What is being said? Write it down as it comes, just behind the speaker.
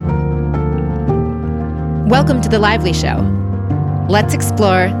Welcome to The Lively Show. Let's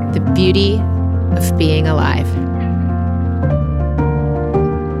explore the beauty of being alive.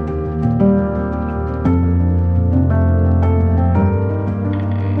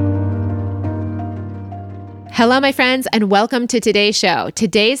 Hello, my friends, and welcome to today's show.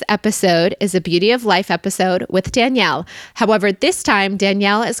 Today's episode is a Beauty of Life episode with Danielle. However, this time,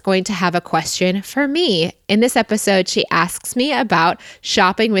 Danielle is going to have a question for me. In this episode, she asks me about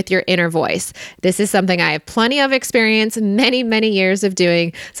shopping with your inner voice. This is something I have plenty of experience, many years of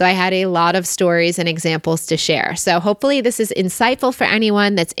doing, so I had a lot of stories and examples to share. So hopefully this is insightful for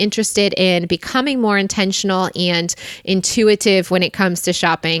anyone that's interested in becoming more intentional and intuitive when it comes to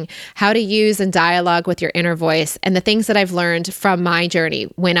shopping, how to use and dialogue with your inner voice, and the things that I've learned from my journey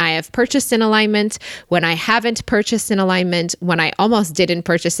when I have purchased in alignment, when I haven't purchased in alignment, when I almost didn't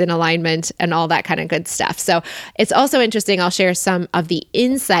purchase in alignment, and all that kind of good stuff. So it's also interesting. I'll share some of the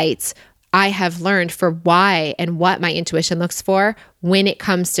insights I have learned for why and what my intuition looks for when it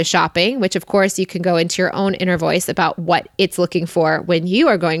comes to shopping, which of course you can go into your own inner voice about what it's looking for when you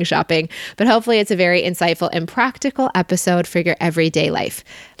are going shopping. But hopefully it's a very insightful and practical episode for your everyday life.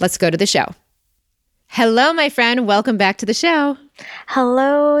 Let's go to the show. Hello, my friend. Welcome back to the show.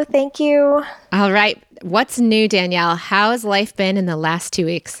 Hello. Thank you. All right. What's new, Danielle? How has life been in the last 2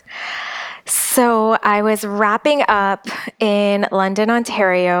 weeks? So I was wrapping up in London,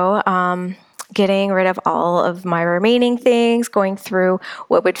 Ontario, getting rid of all of my remaining things, going through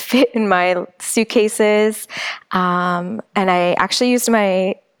what would fit in my suitcases. And I actually used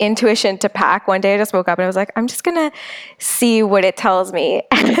my intuition to pack. One day I just woke up and I was like, I'm just going to see what it tells me.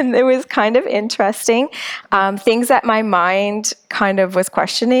 And it was kind of interesting. Things that my mind kind of was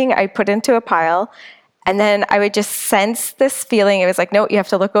questioning, I put into a pile. And then I would just sense this feeling. It was like, no, you have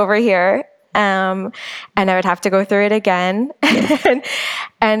to look over here. And I would have to go through it again.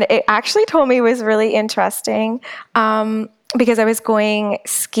 and it actually told me it was really interesting because I was going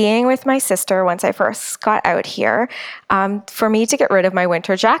skiing with my sister once I first got out here for me to get rid of my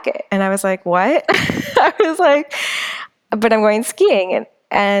winter jacket. And I was like, what? I was like, but I'm going skiing.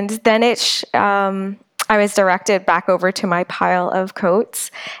 And then I was directed back over to my pile of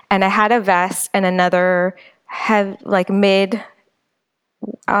coats, and I had a vest and another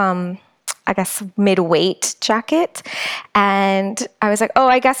midweight jacket. And I was like, oh,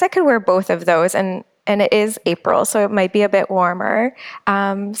 I guess I could wear both of those. And it is April, so it might be a bit warmer.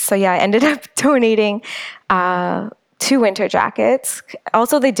 So yeah, I ended up donating 2 winter jackets.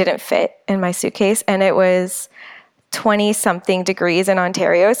 Also, they didn't fit in my suitcase, and it was 20-something degrees in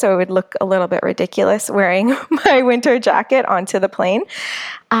Ontario, so it would look a little bit ridiculous wearing my winter jacket onto the plane.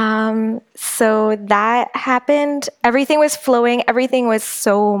 So that happened. Everything was flowing. Everything was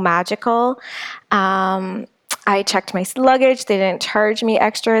so magical. I checked my luggage. They didn't charge me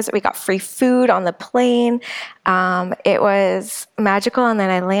extras. We got free food on the plane. It was magical. And then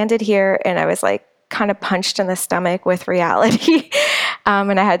I landed here and I was like kind of punched in the stomach with reality.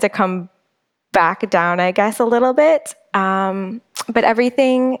 And I had to come back down, I guess, a little bit. But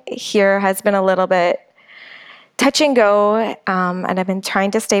everything here has been a little bit touch and go. And I've been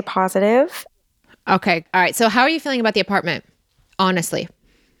trying to stay positive. Okay. All right. So how are you feeling about the apartment? Honestly.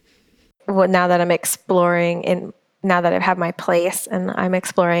 Well, now that I'm exploring and now that I've had my place and I'm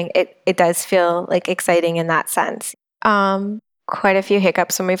exploring, it does feel like exciting in that sense. Quite a few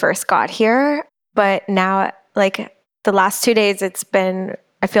hiccups when we first got here, but now like the last 2 days,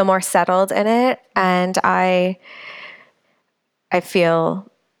 I feel more settled in it, and I feel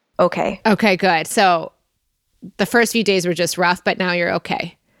okay. Okay, good. So the first few days were just rough, but now you're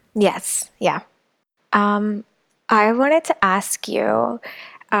okay. Yes. Yeah. I wanted to ask you,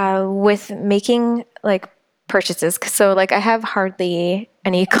 with making like purchases, so like I have hardly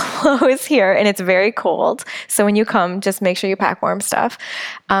any clothes here and it's very cold. So when you come, just make sure you pack warm stuff.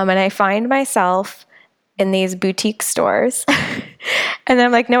 And I find myself in these boutique stores and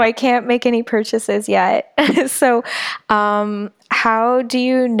I'm like, no, I can't make any purchases yet. So how do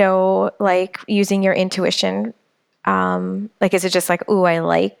you know, like using your intuition, like, is it just like, ooh, I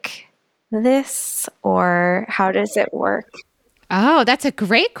like this, or how does it work? Oh, that's a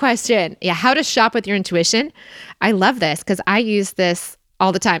great question. Yeah. How to shop with your intuition. I love this because I use this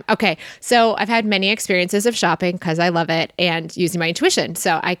all the time. Okay. So I've had many experiences of shopping because I love it and using my intuition.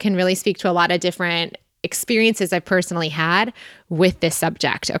 So I can really speak to a lot of different experiences I've personally had with this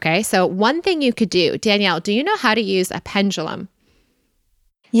subject. Okay. So one thing you could do, Danielle, do you know how to use a pendulum?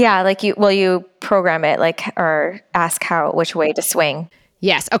 Yeah. Like you program it like, or ask which way to swing.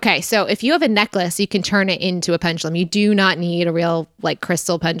 Yes. Okay. So if you have a necklace, you can turn it into a pendulum. You do not need a real like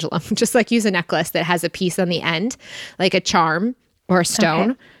crystal pendulum. Just like use a necklace that has a piece on the end, like a charm or a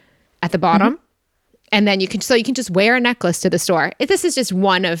stone at the bottom. And then you can just wear a necklace to the store. This is just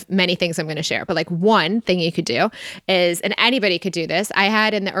one of many things I'm going to share, but like one thing you could do is, and anybody could do this. I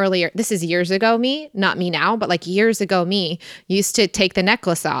had in the earlier, this is years ago me, not me now, but like years ago me used to take the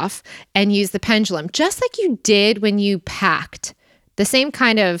necklace off and use the pendulum, just like you did when you packed. The same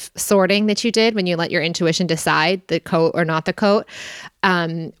kind of sorting that you did when you let your intuition decide the coat or not the coat,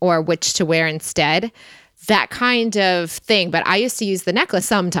 or which to wear instead. That kind of thing. But I used to use the necklace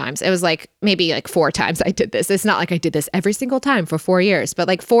sometimes. It was like maybe like 4 times I did this. It's not like I did this every single time for 4 years, but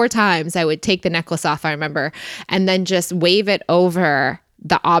like 4 times I would take the necklace off, I remember, and then just wave it over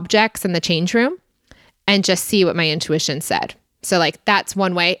the objects in the change room and just see what my intuition said. So like that's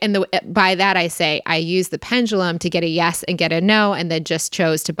one way. And by that I say I use the pendulum to get a yes and get a no, and then just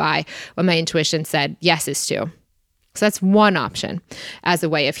chose to buy what my intuition said yeses to. So that's one option as a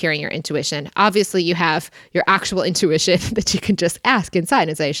way of hearing your intuition. Obviously, you have your actual intuition that you can just ask inside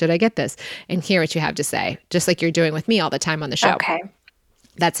and say, should I get this? And hear what you have to say, just like you're doing with me all the time on the show. Okay.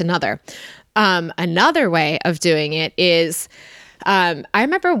 That's another. Another way of doing it is, I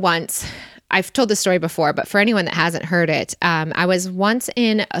remember once, I've told this story before, but for anyone that hasn't heard it, I was once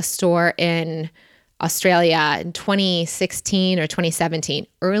in a store in Australia in 2016 or 2017,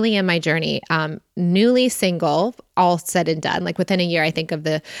 early in my journey, newly single, all said and done, like within a year, I think, of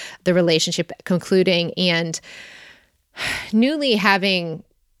the relationship concluding, and newly having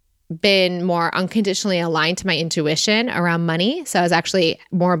been more unconditionally aligned to my intuition around money. So I was actually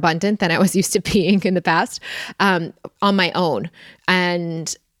more abundant than I was used to being in the past, on my own.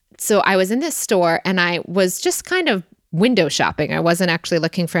 And so I was in this store and I was just kind of window shopping. I wasn't actually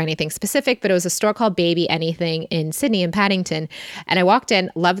looking for anything specific, but it was a store called Baby Anything in Sydney in Paddington. And I walked in,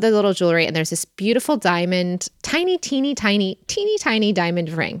 loved the little jewelry, and there's this beautiful diamond, teeny tiny diamond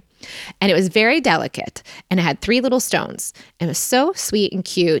ring. And it was very delicate, and it had 3 little stones. And it was so sweet and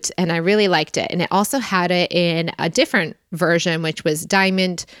cute, and I really liked it. And it also had it in a different version, which was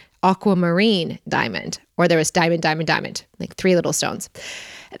diamond, aquamarine diamond, or there was diamond, like 3 little stones.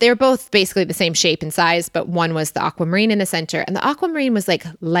 They were both basically the same shape and size, but one was the aquamarine in the center. And the aquamarine was like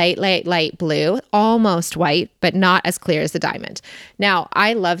light blue, almost white, but not as clear as the diamond. Now,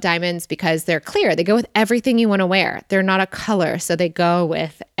 I love diamonds because they're clear. They go with everything you want to wear. They're not a color, so they go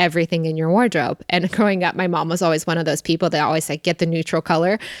with everything in your wardrobe. And growing up, my mom was always one of those people that always like, get the neutral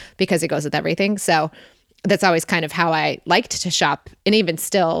color because it goes with everything. So that's always kind of how I liked to shop, and even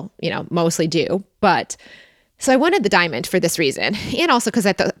still, mostly do. But so I wanted the diamond for this reason, and also because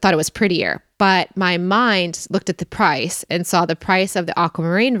I thought it was prettier. But my mind looked at the price and saw the price of the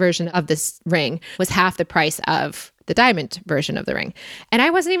aquamarine version of this ring was half the price of the diamond version of the ring. And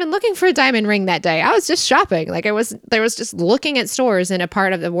I wasn't even looking for a diamond ring that day. I was just shopping. Like there was just looking at stores in a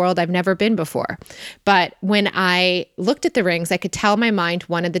part of the world I've never been before. But when I looked at the rings, I could tell my mind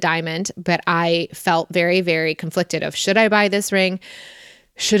wanted the diamond, but I felt very, very conflicted of, should I buy this ring?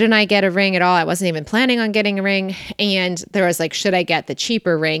 Shouldn't I get a ring at all? I wasn't even planning on getting a ring. And there was like, should I get the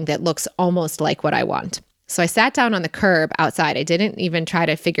cheaper ring that looks almost like what I want? So I sat down on the curb outside. I didn't even try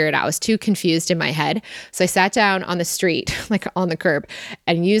to figure it out. I was too confused in my head. So I sat down on the street, like on the curb,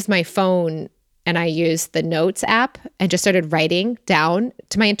 and used my phone, and I used the notes app and just started writing down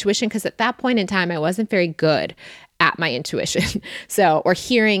to my intuition. Because at that point in time, I wasn't very good at my intuition. Or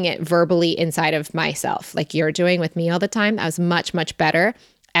hearing it verbally inside of myself, like you're doing with me all the time. I was much, much better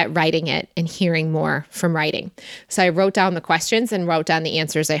at writing it and hearing more from writing. So I wrote down the questions and wrote down the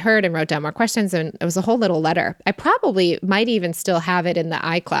answers I heard and wrote down more questions. And it was a whole little letter. I probably might even still have it in the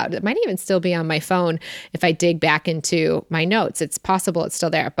iCloud. It might even still be on my phone if I dig back into my notes. It's possible it's still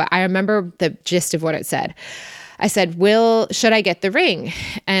there. But I remember the gist of what it said. I said, should I get the ring?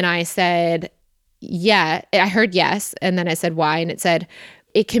 And I said, yeah. I heard yes. And then I said, why? And it said,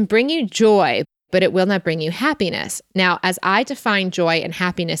 it can bring you joy, but it will not bring you happiness. Now, as I defined joy and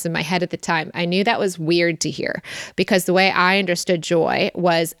happiness in my head at the time, I knew that was weird to hear, because the way I understood joy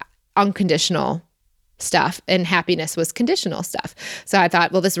was unconditional stuff and happiness was conditional stuff. So I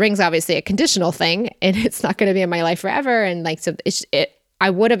thought, well, this ring's obviously a conditional thing and it's not going to be in my life forever. And like, so I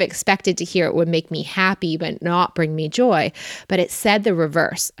would have expected to hear it would make me happy, but not bring me joy. But it said the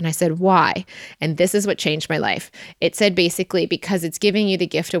reverse. And I said, why? And this is what changed my life. It said basically, because it's giving you the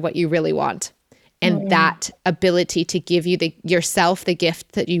gift of what you really want. And that ability to give you yourself the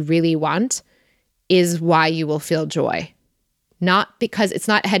gift that you really want is why you will feel joy. Not because it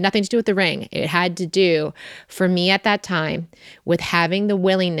had nothing to do with the ring. It had to do, for me at that time, with having the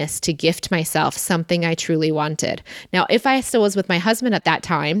willingness to gift myself something I truly wanted. Now, if I still was with my husband at that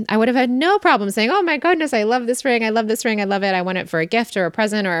time, I would have had no problem saying, oh my goodness, I love this ring. I love this ring. I love it. I want it for a gift or a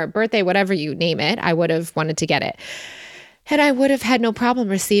present or a birthday, whatever you name it. I would have wanted to get it. And I would have had no problem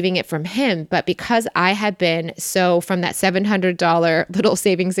receiving it from him. But because I had been from that $700 little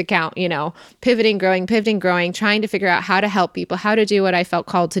savings account, pivoting, growing, trying to figure out how to help people, how to do what I felt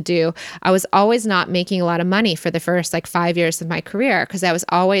called to do, I was always not making a lot of money for the first 5 years of my career, because I was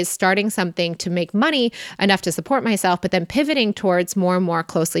always starting something to make money enough to support myself, but then pivoting towards more and more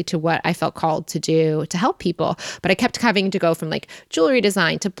closely to what I felt called to do to help people. But I kept having to go from jewelry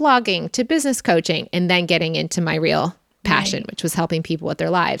design to blogging to business coaching, and then getting into my real passion, which was helping people with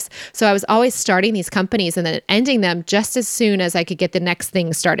their lives. So I was always starting these companies and then ending them just as soon as I could get the next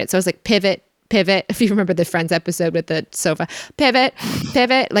thing started. So I was pivot. If you remember the Friends episode with the sofa, pivot.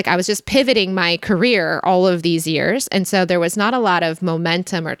 I was just pivoting my career all of these years. And so there was not a lot of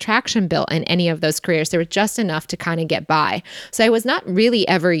momentum or traction built in any of those careers. There were just enough to kind of get by. So I was not really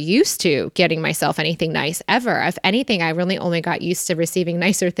ever used to getting myself anything nice ever. If anything, I really only got used to receiving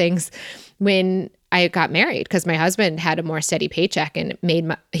nicer things when I got married, because my husband had a more steady paycheck and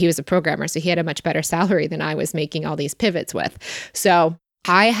he was a programmer. So he had a much better salary than I was making all these pivots with. So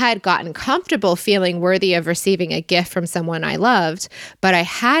I had gotten comfortable feeling worthy of receiving a gift from someone I loved, but I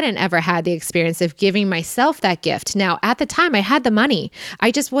hadn't ever had the experience of giving myself that gift. Now, at the time, I had the money.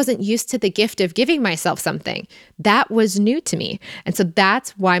 I just wasn't used to the gift of giving myself something. That was new to me. And so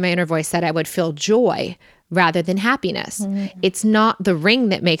that's why my inner voice said I would feel joy rather than happiness. It's not the ring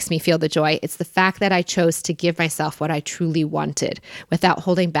that makes me feel the joy. It's the fact that I chose to give myself what I truly wanted without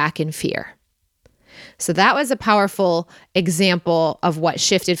holding back in fear. So that was a powerful example of what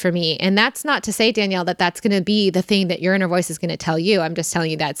shifted for me. And that's not to say, Danielle, that that's going to be the thing that your inner voice is going to tell you. I'm just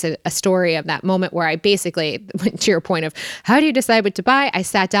telling you that's a story of that moment where I basically went to your point of how do you decide what to buy? I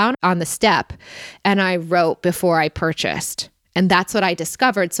sat down on the step and I wrote before I purchased. And that's what I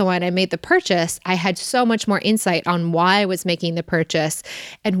discovered. So when I made the purchase, I had so much more insight on why I was making the purchase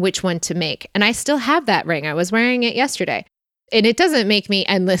and which one to make. And I still have that ring. I was wearing it yesterday. And it doesn't make me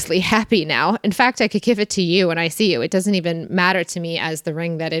endlessly happy now. In fact, I could give it to you when I see you. It doesn't even matter to me as the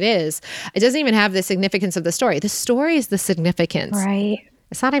ring that it is. It doesn't even have the significance of the story. The story is the significance. Right.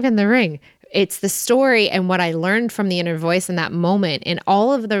 It's not even the ring. It's the story and what I learned from the inner voice in that moment, and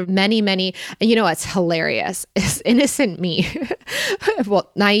all of the many, and what's hilarious is innocent me,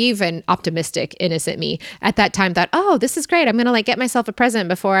 well, naive and optimistic innocent me at that time thought, oh, this is great. I'm going to get myself a present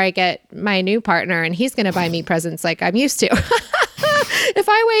before I get my new partner, and he's going to buy me presents like I'm used to. If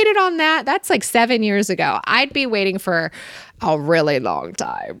I waited on that, that's 7 years ago. I'd be waiting for a really long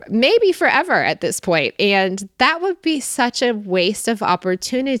time, maybe forever at this point. And that would be such a waste of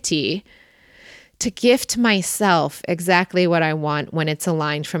opportunity to gift myself exactly what I want when it's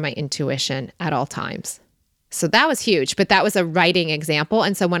aligned from my intuition at all times. So that was huge, but that was a writing example.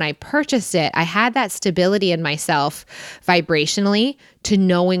 And so when I purchased it, I had that stability in myself vibrationally to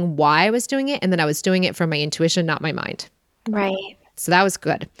knowing why I was doing it. And then I was doing it from my intuition, not my mind. Right. So that was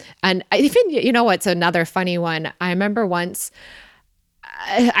good. And even, what's another funny one? I remember once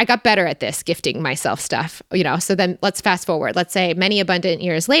I got better at this, gifting myself stuff, so then let's fast forward. Let's say many abundant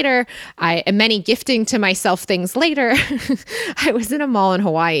years later, many gifting to myself things later, I was in a mall in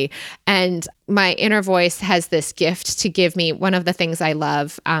Hawaii, and my inner voice has this gift to give me one of the things I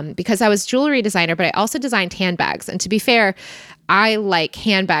love, because I was jewelry designer, but I also designed handbags. And to be fair, I like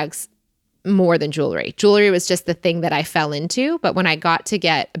handbags more than jewelry. Jewelry was just the thing that I fell into. But when I got to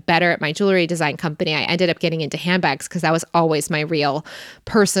get better at my jewelry design company, I ended up getting into handbags because that was always my real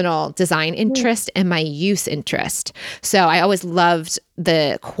personal design interest and my use interest. So I always loved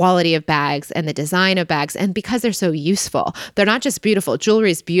the quality of bags and the design of bags. And because they're so useful, they're not just beautiful. Jewelry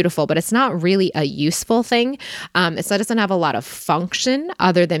is beautiful, but it's not really a useful thing. It doesn't have a lot of function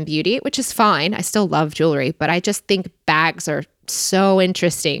other than beauty, which is fine. I still love jewelry, but I just think bags are so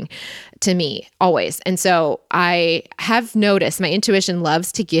interesting to me always. And so I have noticed my intuition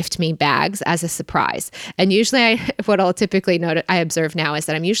loves to gift me bags as a surprise. And usually what I'll typically note, I observe now is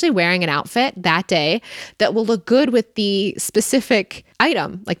that I'm usually wearing an outfit that day that will look good with the specific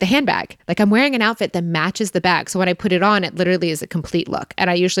item, like the handbag. I'm wearing an outfit that matches the bag. So when I put it on, it literally is a complete look. And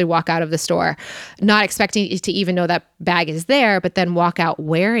I usually walk out of the store not expecting to even know that bag is there, but then walk out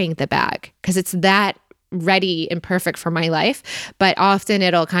wearing the bag because it's that ready and perfect for my life. But often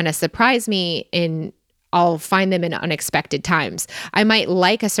it'll kind of surprise me I'll find them in unexpected times. I might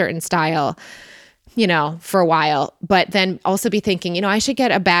like a certain style, for a while, but then also be thinking, I should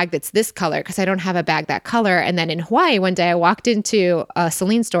get a bag that's this color because I don't have a bag that color. And then in Hawaii, one day I walked into a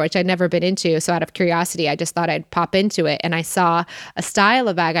Celine store, which I'd never been into. So out of curiosity, I just thought I'd pop into it. And I saw a style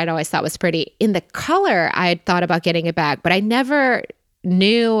of bag I'd always thought was pretty. In the color, I had thought about getting a bag, but I never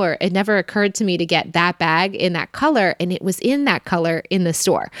knew, or it never occurred to me to get that bag in that color, and it was in that color in the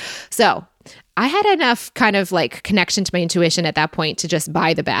store. So I had enough kind of like connection to my intuition at that point to just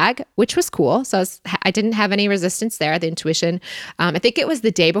buy the bag, which was cool. So I didn't have any resistance there. The intuition, I think it was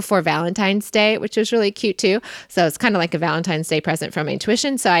the day before Valentine's Day, which was really cute too. So it's kind of like a Valentine's Day present from my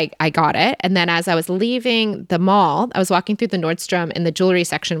intuition. So I got it. And then as I was leaving the mall, I was walking through the Nordstrom and the jewelry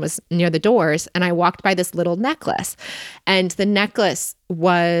section was near the doors. And I walked by this little necklace. And the necklace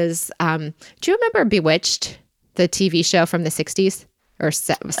was, do you remember Bewitched, the TV show from the 60s or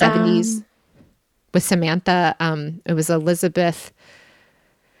 70s? With Samantha, it was Elizabeth.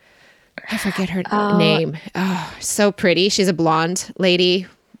 I forget her name. Oh, so pretty. She's a blonde lady.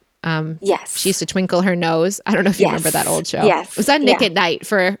 Yes. She used to twinkle her nose. I don't know if you remember that old show. Yes. It was on Nick at Night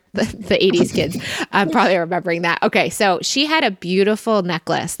for the 80s kids. I'm probably remembering that. Okay. So she had a beautiful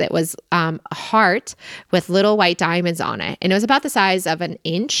necklace that was a heart with little white diamonds on it. And it was about the size of an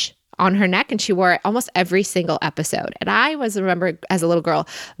inch on her neck, and she wore it almost every single episode. And I remember as a little girl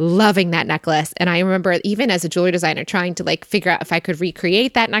loving that necklace. And I remember even as a jewelry designer trying to like figure out if I could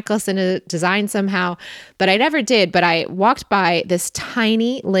recreate that necklace in a design somehow, but I never did. But I walked by this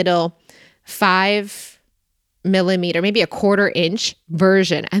tiny little 5 millimeter, maybe a 1/4 inch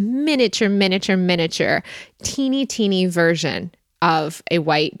version, a miniature, teeny version of a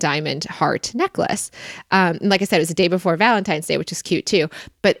white diamond heart necklace. Like I said, it was the day before Valentine's Day, which is cute too,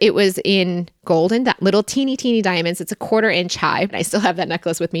 but it was in gold and little teeny diamonds. It's a 1/4 inch high. And I still have that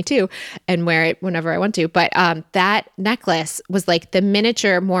necklace with me too and wear it whenever I want to. But that necklace was like the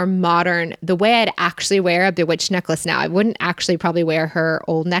miniature, more modern, the way I'd actually wear a Bewitched necklace now. I wouldn't actually probably wear her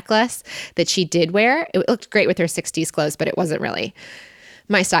old necklace that she did wear. It looked great with her 60s clothes, but it wasn't really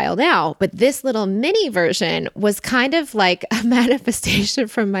my style now. But this little mini version was kind of like a manifestation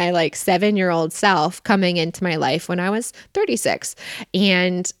from my like 7-year-old self coming into my life when I was 36.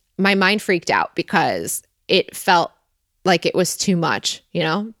 And my mind freaked out because it felt like it was too much,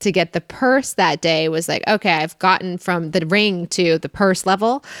 to get the purse that day was like, okay, I've gotten from the ring to the purse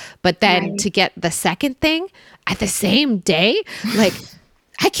level, but then to get the second thing at the same day, like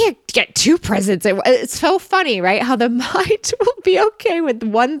I can't get 2 presents. It's so funny, right? How the mind will be okay with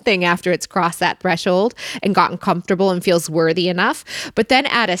one thing after it's crossed that threshold and gotten comfortable and feels worthy enough. But then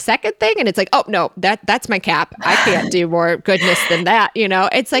add a second thing and it's like, oh no, that's my cap. I can't do more goodness than that.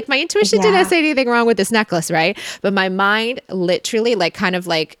 It's like my intuition didn't say anything wrong with this necklace, right? But my mind literally kind of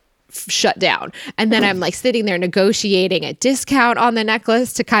shut down. And then I'm like sitting there negotiating a discount on the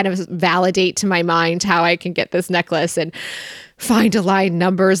necklace to kind of validate to my mind how I can get this necklace and find align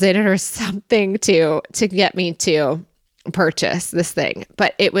numbers in it or something to get me to purchase this thing.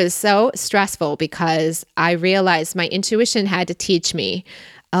 But it was so stressful because I realized my intuition had to teach me.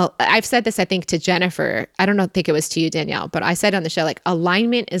 I've said this, I think, to Jennifer. I think it was to you, Danielle, but I said on the show, like,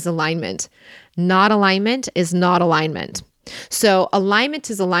 alignment is alignment. Not alignment is not alignment. So alignment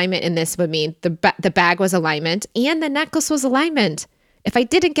is alignment in this would mean the bag was alignment and the necklace was alignment. If I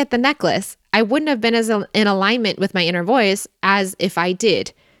didn't get the necklace, I wouldn't have been in alignment with my inner voice as if I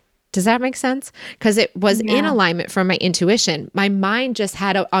did. Does that make sense? Because it was in alignment from my intuition. My mind just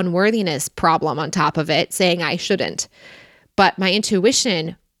had an unworthiness problem on top of it saying I shouldn't. But my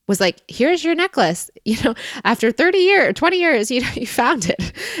intuition was like, here's your necklace. After 30 years, 20 years, you found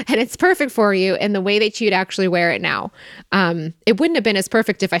it and it's perfect for you in the way that you'd actually wear it now. It wouldn't have been as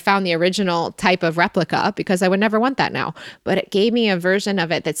perfect if I found the original type of replica because I would never want that now. But it gave me a version of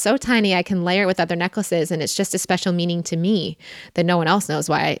it that's so tiny I can layer it with other necklaces and it's just a special meaning to me that no one else knows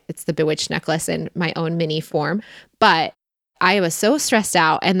why it's the Bewitched necklace in my own mini form. But I was so stressed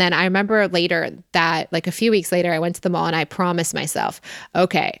out. And then I remember later that like a few weeks later, I went to the mall and I promised myself,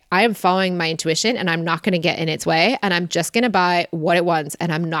 okay, I am following my intuition and I'm not going to get in its way. And I'm just going to buy what it wants.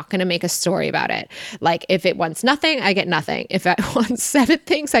 And I'm not going to make a story about it. Like if it wants nothing, I get nothing. If it wants 7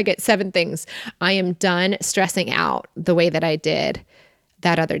 things, I get 7 things. I am done stressing out the way that I did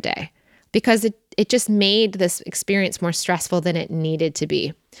that other day because it just made this experience more stressful than it needed to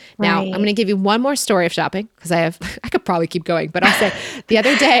be. Now, I'm going to give you one more story of shopping because I could probably keep going, but I'll say the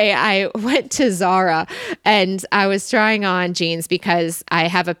other day I went to Zara and I was trying on jeans because I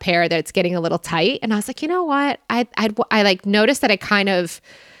have a pair that's getting a little tight. And I was like, you know what? I like noticed that I kind of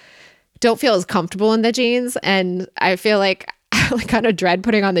don't feel as comfortable in the jeans. And I feel like I kind of dread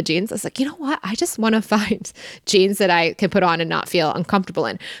putting on the jeans. I was like, you know what? I just want to find jeans that I can put on and not feel uncomfortable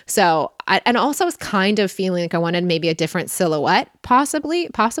in. So, and also I was kind of feeling like I wanted maybe a different silhouette, possibly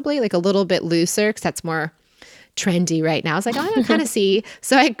like a little bit looser because that's more trendy right now. I was like, I want to kind of see.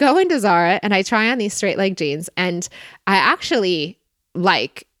 So I go into Zara and I try on these straight leg jeans and I actually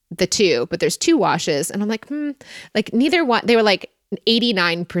like the 2, but there's 2 washes. And I'm like, like neither one, they were like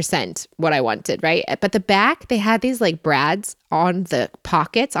 89% what I wanted, right? But the back, they had these like brads on the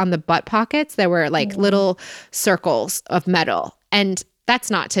pockets, on the butt pockets. There were like little circles of metal. And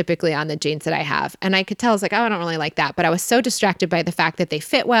that's not typically on the jeans that I have. And I could tell, I was like, oh, I don't really like that. But I was so distracted by the fact that they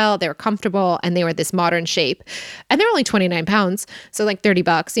fit well, they were comfortable, and they were this modern shape. And they're only 29 pounds. So like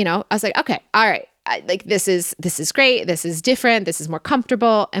 $30, you know, I was like, okay, all right. Like this is great. This is different. This is more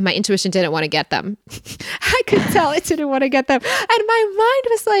comfortable. And my intuition didn't want to get them. I could tell it didn't want to get them. And my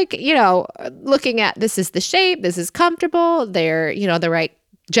mind was like, you know, looking at, this is the shape. This is comfortable. They're, you know, the right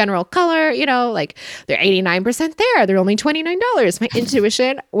general color, you know, like they're 89% there. They're only $29. My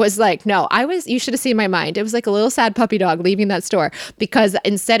intuition was like, no, you should have seen my mind. It was like a little sad puppy dog leaving that store, because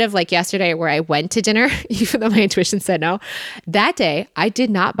instead of like yesterday where I went to dinner, even though my intuition said no, that day I did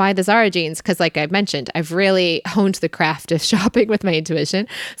not buy the Zara jeans because like I mentioned, I've really honed the craft of shopping with my intuition.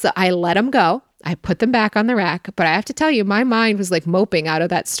 So I let them go. I put them back on the rack, but I have to tell you, my mind was like moping out of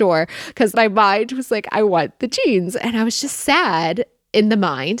that store because my mind was like, I want the jeans. And I was just sad in the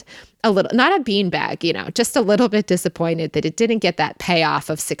mind, a little, not a beanbag, you know, just a little bit disappointed that it didn't get that payoff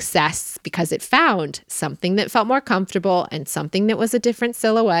of success because it found something that felt more comfortable and something that was a different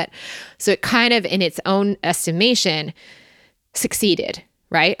silhouette. So it kind of, in its own estimation, succeeded,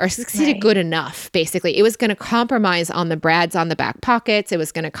 right? Or succeeded good enough, basically. It was going to compromise on the brads on the back pockets. It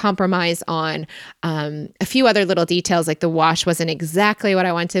was going to compromise on a few other little details, like the wash wasn't exactly what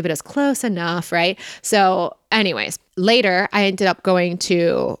I wanted, but it was close enough, right? So anyways, later I ended up going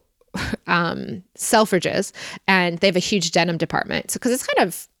to Selfridges, and they have a huge denim department. So, because it's kind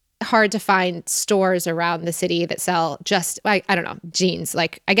of hard to find stores around the city that sell just, I don't know, jeans.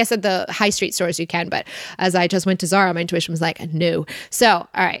 Like, I guess at the high street stores you can, but as I just went to Zara, my intuition was like, no. So, all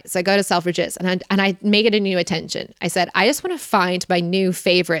right. So I go to Selfridges and I make it a new attention. I said, I just want to find my new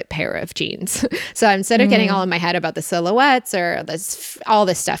favorite pair of jeans. So instead of getting all in my head about the silhouettes or all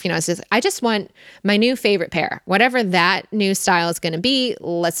this stuff, you know, it's just, I just want my new favorite pair, whatever that new style is going to be.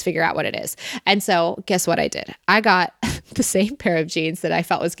 Let's figure out what it is. And so guess what I did? I got the same pair of jeans that I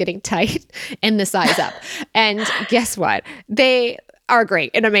felt was getting tight and the size up. And guess what? They are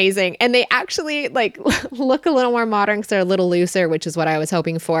great and amazing. And they actually like look a little more modern because they're a little looser, which is what I was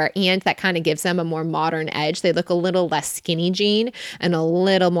hoping for. And that kind of gives them a more modern edge. They look a little less skinny jean and a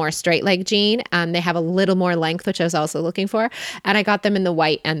little more straight leg jean. They have a little more length, which I was also looking for. And I got them in the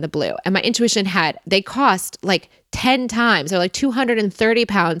white and the blue. And my intuition they cost like 10 times. They're like 230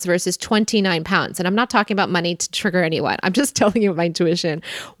 pounds versus 29 pounds. And I'm not talking about money to trigger anyone. I'm just telling you what my intuition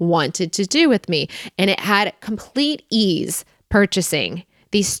wanted to do with me. And it had complete ease purchasing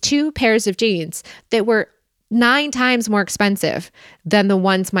these two pairs of jeans that were 9 times more expensive than the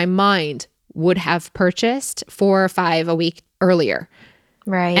ones my mind would have purchased 4 or 5 a week earlier.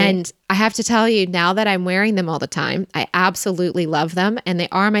 Right. And I have to tell you, now that I'm wearing them all the time, I absolutely love them. And they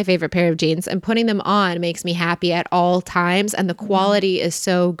are my favorite pair of jeans. And putting them on makes me happy at all times. And the quality is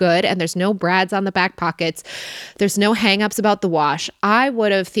so good. And there's no brads on the back pockets. There's no hangups about the wash. I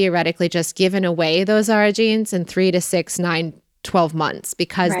would have theoretically just given away those Zara jeans in 3 to 6, 9, 12 months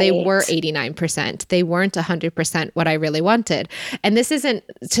because they were 89%. They weren't 100% what I really wanted. And this isn't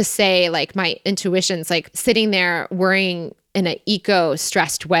to say like my intuition's like sitting there worrying in an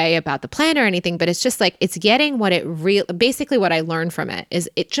eco-stressed way about the plan or anything, but it's just like, it's getting what it basically what I learned from it is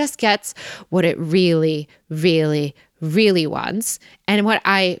it just gets what it really, really, really wants. And what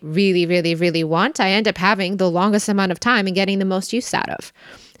I really, really, really want, I end up having the longest amount of time and getting the most use out of.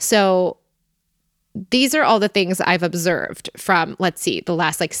 So these are all the things I've observed from, let's see, the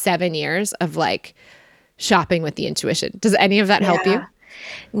last like 7 years of like shopping with the intuition. Does any of that help you?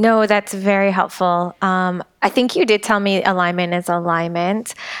 No, that's very helpful. I think you did tell me alignment is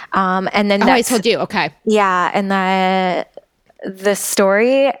alignment. And then I told you. Okay. Yeah. And the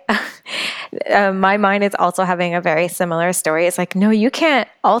story, my mind is also having a very similar story. It's like, no, you can't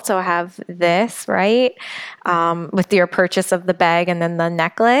also have this, right? With your purchase of the bag and then the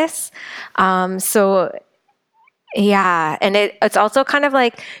necklace. So yeah. And it's also kind of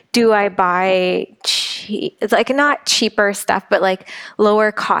like, do I buy it's like not cheaper stuff, but like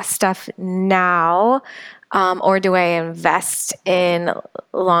lower cost stuff now? Or do I invest in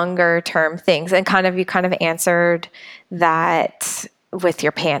longer term things? And you kind of answered that with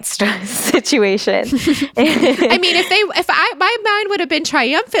your pants situation. I mean, my mind would have been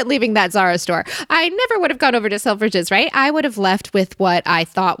triumphant leaving that Zara store. I never would have gone over to Selfridges, right? I would have left with what I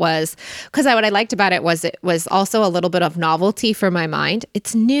thought was, because what I liked about it was also a little bit of novelty for my mind.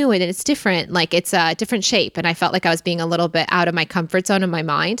 It's new and it's different. Like it's a different shape. And I felt like I was being a little bit out of my comfort zone in my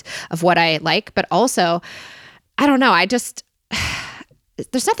mind of what I like. But also, I don't know.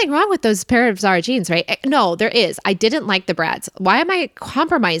 there's nothing wrong with those pair of Zara jeans, right? No, there is. I didn't like the brads. Why am I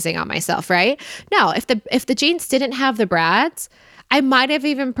compromising on myself, right? No, if the jeans didn't have the brads, I might have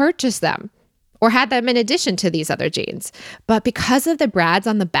even purchased them or had them in addition to these other jeans. But because of the brads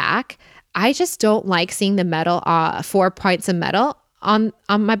on the back, I just don't like seeing the metal, 4 points of metal on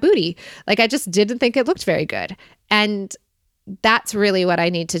my booty. Like, I just didn't think it looked very good. And that's really what I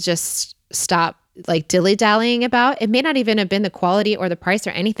need to just stop like dilly-dallying about. It may not even have been the quality or the price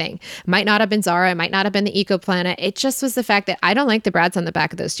or anything. It might not have been Zara. It might not have been the Eco Planet. It just was the fact that I don't like the brads on the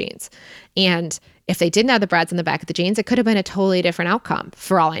back of those jeans. And if they didn't have the brads on the back of the jeans, it could have been a totally different outcome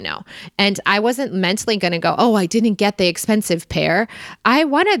for all I know. And I wasn't mentally going to go, oh, I didn't get the expensive pair. I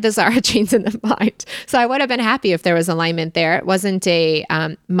wanted the Zara jeans in the mind. So I would have been happy if there was alignment there. It wasn't a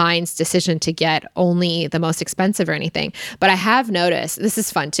mind's decision to get only the most expensive or anything. But I have noticed, this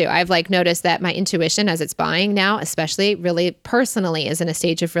is fun too. I've like noticed that my intuition as it's buying now, especially really personally, is in a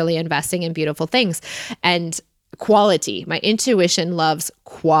stage of really investing in beautiful things. And quality. My intuition loves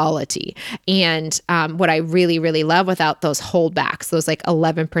quality. And what I really, really love without those holdbacks, those like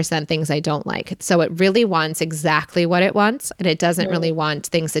 11% things I don't like. So it really wants exactly what it wants. And it doesn't really want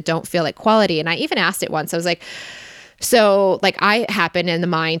things that don't feel like quality. And I even asked it once. I was like, so like I happen in the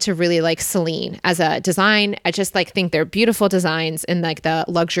mind to really like Celine as a design. I just like think they're beautiful designs in like the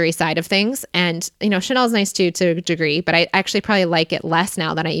luxury side of things. And, you know, Chanel's nice too to a degree, but I actually probably like it less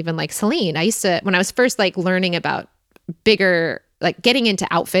now than I even like Celine. I used to, when I was first like learning about bigger, like getting into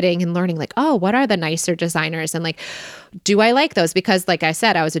outfitting and learning like, oh, what are the nicer designers? And like, do I like those? Because like I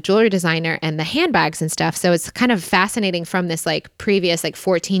said, I was a jewelry designer and the handbags and stuff. So it's kind of fascinating from this like previous like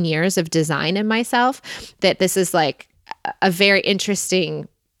 14 years of design in myself that this is like a very interesting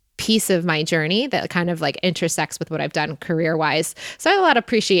piece of my journey that kind of like intersects with what I've done career-wise. So I have a lot of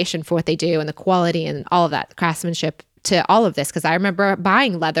appreciation for what they do and the quality and all of that craftsmanship to all of this, because I remember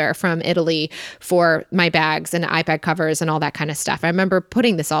buying leather from Italy for my bags and iPad covers and all that kind of stuff. I remember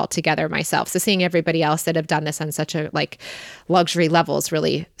putting this all together myself. So seeing everybody else that have done this on such a like luxury level is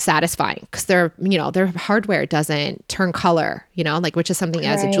really satisfying, because their hardware doesn't turn color, like, which is something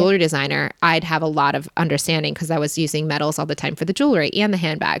as a jewelry designer, I'd have a lot of understanding because I was using metals all the time for the jewelry and the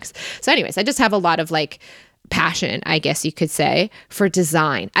handbags. So anyways, I just have a lot of like passion, I guess you could say, for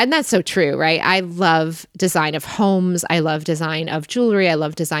design. And that's so true, right? I love design of homes. I love design of jewelry. I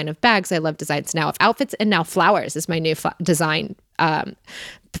love design of bags. I love designs now of outfits, and now flowers is my new design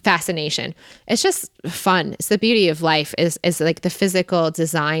fascination. It's just fun. It's the beauty of life is like the physical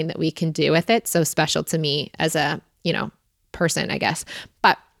design that we can do with it. So special to me as a, person, I guess.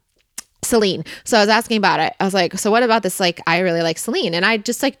 But Celine. So I was asking about it. I was like, so what about this? Like, I really like Celine, and I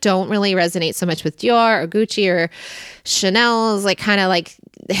just like don't really resonate so much with Dior or Gucci or Chanel's, like kind of like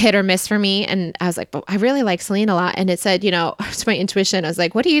hit or miss for me. And I was like, but I really like Celine a lot. And it said, to my intuition, I was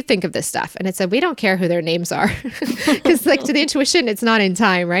like, what do you think of this stuff? And it said, we don't care who their names are. Because like to the intuition, it's not in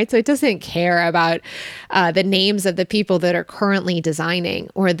time, right? So it doesn't care about the names of the people that are currently designing,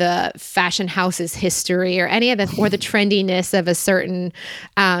 or the fashion house's history, or any of the, or the trendiness of a certain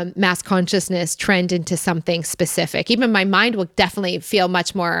mass consciousness trend into something specific. Even my mind will definitely feel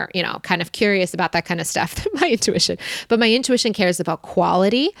much more, kind of curious about that kind of stuff than my intuition. But my intuition cares about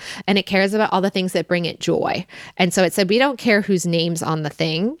quality, and it cares about all the things that bring it joy. And so it said, we don't care whose name's on the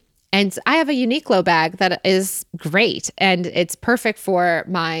thing. And I have a Uniqlo bag that is great, and it's perfect for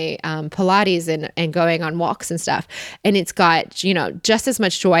my Pilates and going on walks and stuff. And it's got, just as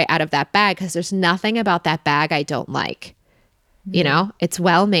much joy out of that bag, because there's nothing about that bag I don't like. It's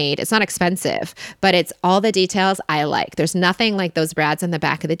well made. It's not expensive, but it's all the details I like. There's nothing like those brads on the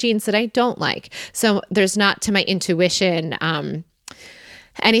back of the jeans that I don't like. So there's not, to my intuition,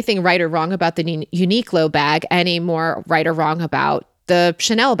 anything right or wrong about the Uniqlo bag any more right or wrong about the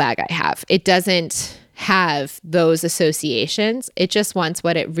Chanel bag I have. It doesn't have those associations. It just wants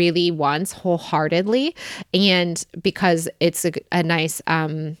what it really wants wholeheartedly. And because it's a nice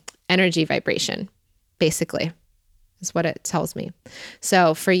energy vibration, basically, is what it tells me.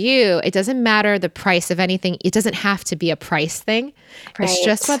 So for you, it doesn't matter the price of anything. It doesn't have to be a price thing. Right. It's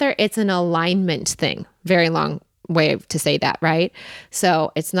just whether it's an alignment thing. Very long way to say that, right?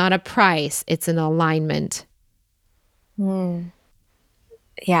 So it's not a price, it's an alignment.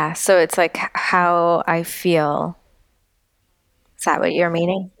 Yeah, so it's like how I feel. Is that what you're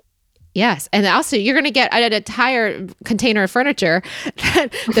meaning? Yes. And also you're going to get an entire container of furniture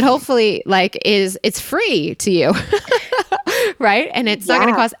that hopefully it's free to you. Right. And it's not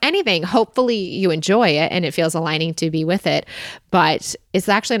going to cost anything. Hopefully you enjoy it and it feels aligning to be with it, but it's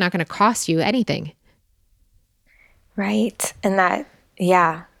actually not going to cost you anything. Right. And that,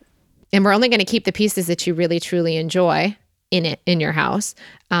 yeah. And we're only going to keep the pieces that you really, truly enjoy. in your house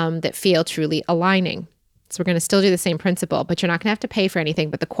that feel truly aligning. So we're going to still do the same principle, but you're not going to have to pay for anything,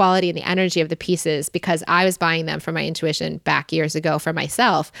 but the quality and the energy of the pieces, because I was buying them for my intuition back years ago for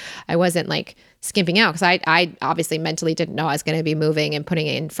myself. I wasn't like skimping out because I obviously mentally didn't know I was going to be moving and putting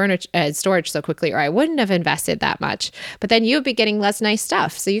it in furniture storage so quickly, or I wouldn't have invested that much. But then you'd be getting less nice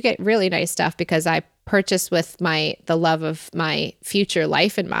stuff. So you get really nice stuff because I purchased with the love of my future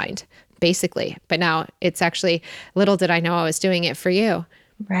life in mind, basically. But now it's actually, little did I know I was doing it for you.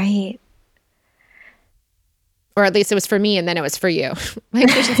 Right. Or at least it was for me and then it was for you. My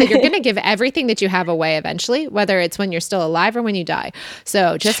intuition said you're going to give everything that you have away eventually, whether it's when you're still alive or when you die.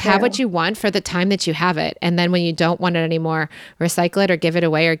 So just have what you want for the time that you have it. And then when you don't want it anymore, recycle it or give it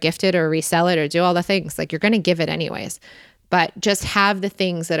away or gift it or resell it or do all the things. Like, you're going to give it anyways. But just have the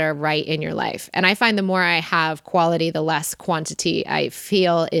things that are right in your life. And I find the more I have quality, the less quantity I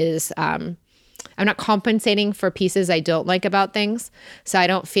feel is, I'm not compensating for pieces I don't like about things. So I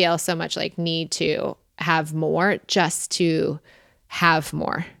don't feel so much like need to have more just to have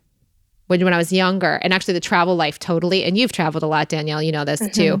more. When I was younger, and actually the travel life totally, and you've traveled a lot, Danielle, you know this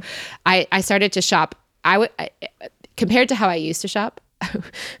too. I started to shop. Compared to how I used to shop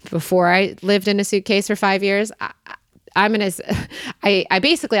before I lived in a suitcase for 5 years, I was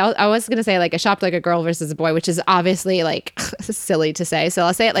going to say like I shopped like a girl versus a boy, which is obviously like silly to say. So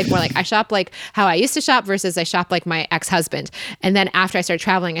I'll say it like more like I shop like how I used to shop versus I shop like my ex-husband. And then after I started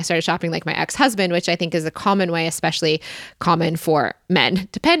traveling, I started shopping like my ex-husband, which I think is a common way, especially common for men,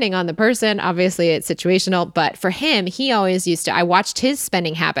 depending on the person. Obviously it's situational, but for him, he always I watched his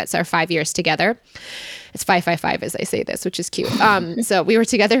spending habits our 5 years together. It's 555 as I say this, which is cute. So we were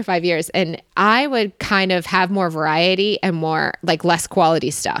together 5 years and I would kind of have more variety and more like less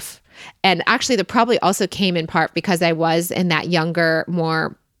quality stuff. And actually that probably also came in part because I was in that younger,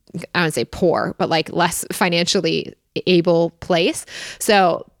 more, I wouldn't say poor, but like less financially able place.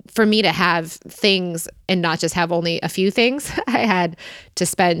 So for me to have things and not just have only a few things, I had to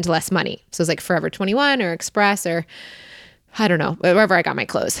spend less money. So it was like Forever 21 or Express or I don't know, wherever I got my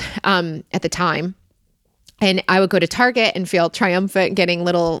clothes at the time. And I would go to Target and feel triumphant getting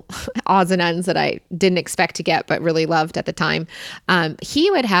little odds and ends that I didn't expect to get, but really loved at the time.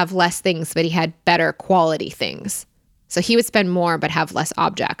 He would have less things, but he had better quality things. So he would spend more, but have less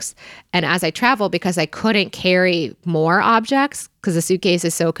objects. And as I traveled, because I couldn't carry more objects, because the suitcase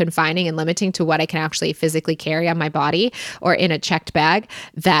is so confining and limiting to what I can actually physically carry on my body or in a checked bag,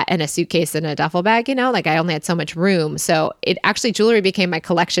 that in a suitcase and a duffel bag, like I only had so much room. So jewelry became my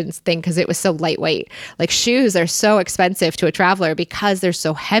collections thing because it was so lightweight. Like shoes are so expensive to a traveler because they're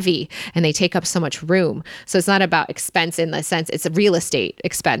so heavy and they take up so much room. So it's not about expense in the sense, it's a real estate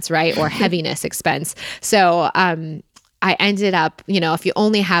expense, right? Or heaviness expense. So, I ended up, if you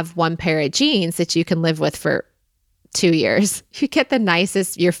only have one pair of jeans that you can live with for 2 years, you get the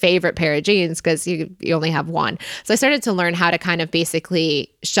nicest, your favorite pair of jeans because you only have one. So I started to learn how to kind of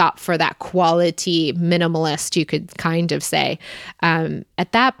basically shop for that quality minimalist, you could kind of say,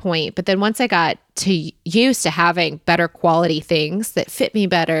 at that point. But then once I got used to having better quality things that fit me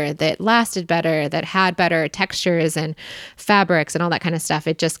better, that lasted better, that had better textures and fabrics and all that kind of stuff,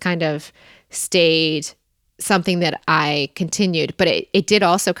 it just kind of stayed something that I continued. But it did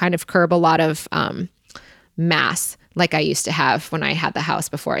also kind of curb a lot of mass like I used to have when I had the house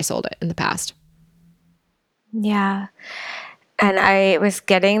before I sold it in the past. Yeah. And I was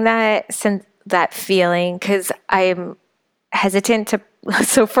getting that feeling because I'm hesitant to.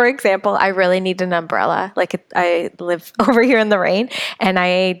 So for example, I really need an umbrella. Like I live over here in the rain and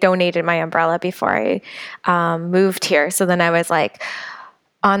I donated my umbrella before I moved here. So then I was like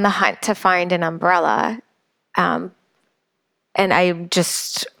on the hunt to find an umbrella. And I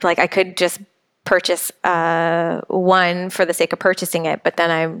just I could just purchase one for the sake of purchasing it, but then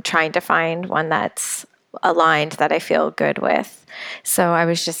I'm trying to find one that's aligned that I feel good with. So I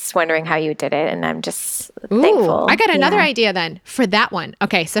was just wondering how you did it, and I'm just thankful. I got another idea then for that one.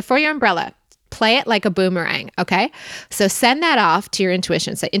 Okay, so for your umbrella, play it like a boomerang, okay? So send that off to your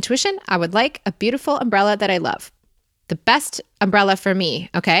intuition. Say, intuition, I would like a beautiful umbrella that I love. The best umbrella for me,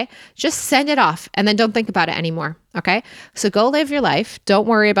 okay? Just send it off and then don't think about it anymore, okay? So go live your life. Don't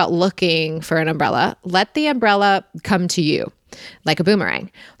worry about looking for an umbrella. Let the umbrella come to you like a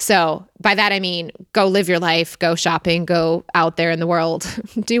boomerang. So by that, I mean, go live your life, go shopping, go out there in the world,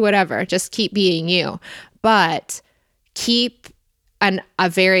 do whatever. Just keep being you. But keep a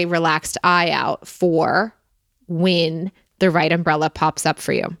very relaxed eye out for when the right umbrella pops up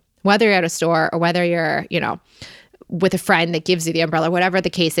for you. Whether you're at a store or whether you're, with a friend that gives you the umbrella, whatever the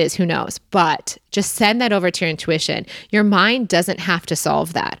case is, who knows? But just send that over to your intuition. Your mind doesn't have to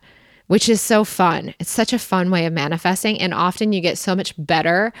solve that. which is so fun. It's such a fun way of manifesting. And often you get so much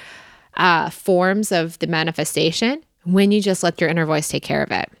better forms of the manifestation when you just let your inner voice take care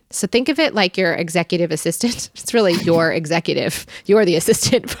of it. So think of it like your executive assistant. It's really your executive. You're the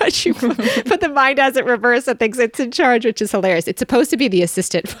assistant, but you but the mind has it reversed and thinks it's in charge, which is hilarious. It's supposed to be the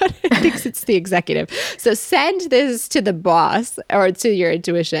assistant, but it thinks it's the executive. So send this to the boss or to your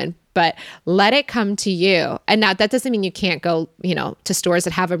intuition, but let it come to you. And now that doesn't mean you can't go, to stores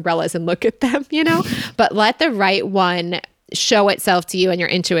that have umbrellas and look at them, but let the right one show itself to you and your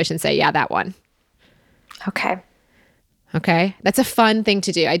intuition say, yeah, that one. Okay. That's a fun thing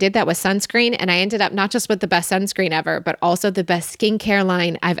to do. I did that with sunscreen, and I ended up not just with the best sunscreen ever, but also the best skincare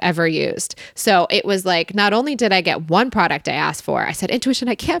line I've ever used. So it was like, not only did I get one product I asked for, I said, intuition,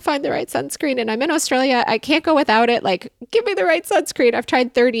 I can't find the right sunscreen and I'm in Australia. I can't go without it. Like, give me the right sunscreen. I've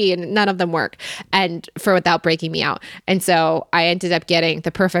tried 30 and none of them work without breaking me out. And so I ended up getting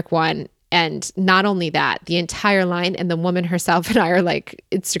the perfect one. And not only that, the entire line, and the woman herself and I are like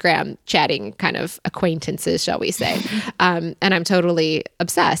Instagram chatting kind of acquaintances, shall we say. And I'm totally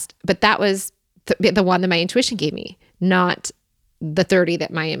obsessed. But that was the one that my intuition gave me, not the 30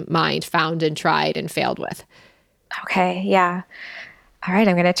 that my mind found and tried and failed with. Okay. Yeah. All right.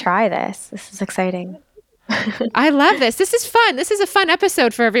 I'm going to try this. This is exciting. I love this. This is fun. This is a fun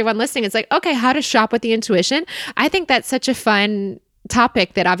episode for everyone listening. It's like, okay, how to shop with the intuition. I think that's such a fun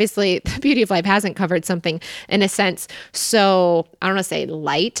topic that obviously the Beauty of Life hasn't covered something in a sense. So I don't want to say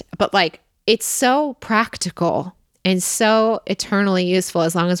light, but like it's so practical and so eternally useful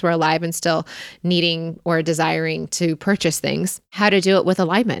as long as we're alive and still needing or desiring to purchase things, how to do it with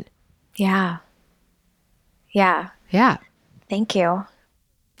alignment. Yeah. Thank you.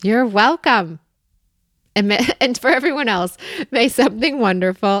 You're welcome. And for everyone else, may something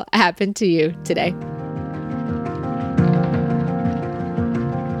wonderful happen to you today.